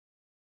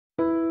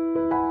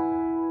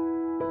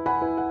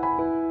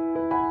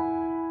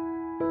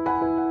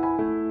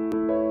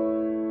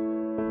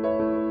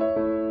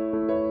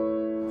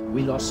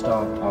lost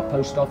our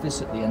post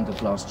office at the end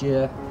of last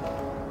year,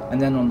 and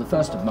then on the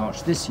 1st of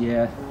March this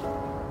year,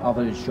 our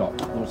village shop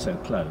also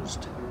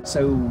closed.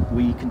 So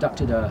we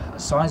conducted a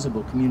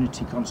sizable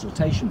community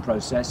consultation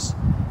process,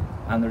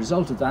 and the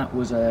result of that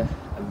was a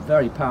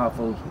very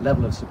powerful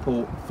level of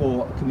support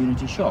for a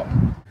community shop.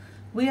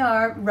 We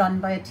are run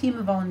by a team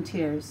of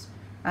volunteers,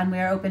 and we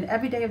are open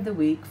every day of the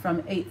week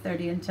from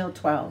 8:30 until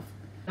 12.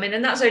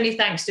 And that's only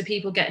thanks to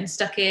people getting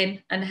stuck in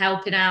and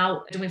helping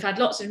out. And we've had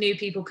lots of new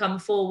people come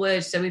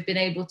forward, so we've been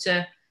able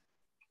to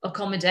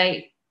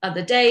accommodate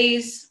other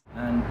days.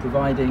 And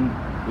providing,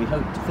 we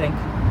hope to think,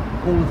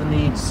 all of the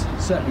needs,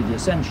 certainly the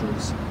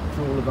essentials,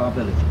 for all of our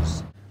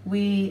villagers.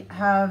 We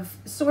have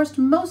sourced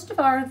most of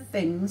our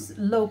things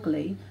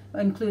locally,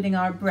 including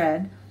our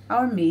bread,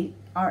 our meat,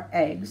 our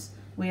eggs.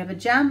 We have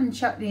a jam and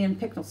chutney and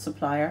pickle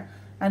supplier,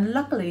 and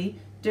luckily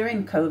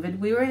during COVID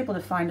we were able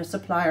to find a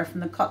supplier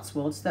from the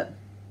Cotswolds that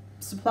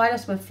supplied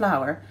us with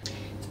flour.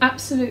 It's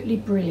absolutely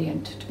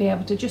brilliant to be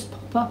able to just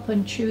pop up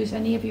and choose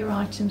any of your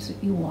items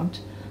that you want,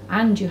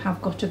 and you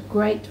have got a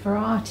great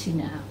variety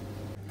now.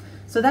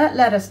 So that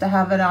led us to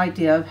have an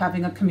idea of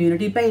having a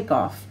community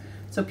bake-off.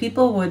 So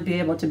people would be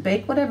able to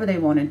bake whatever they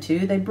wanted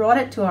to. They brought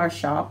it to our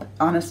shop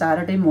on a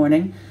Saturday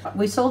morning.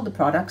 We sold the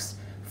products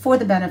for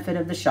the benefit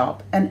of the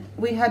shop, and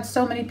we had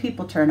so many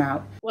people turn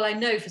out. Well, I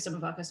know for some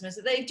of our customers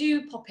that they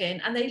do pop in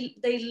and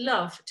they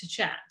love to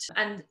chat,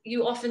 and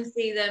you often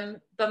see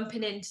them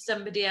bumping into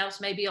somebody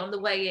else maybe on the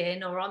way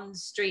in or on the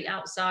street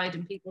outside,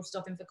 and people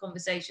stopping for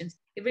conversations.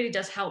 It really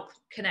does help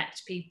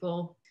connect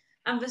people.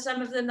 And for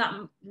some of them, that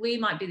we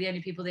might be the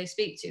only people they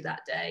speak to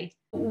that day.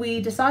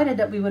 We decided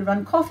that we would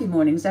run coffee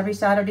mornings every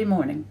Saturday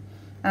morning.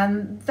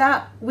 And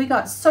that we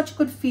got such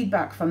good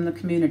feedback from the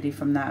community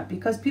from that,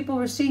 because people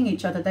were seeing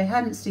each other they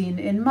hadn't seen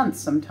in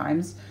months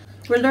sometimes.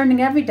 We're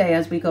learning every day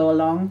as we go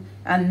along,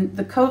 and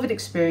the COVID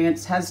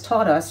experience has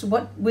taught us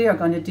what we are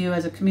going to do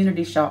as a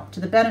community shop to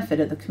the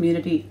benefit of the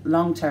community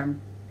long term.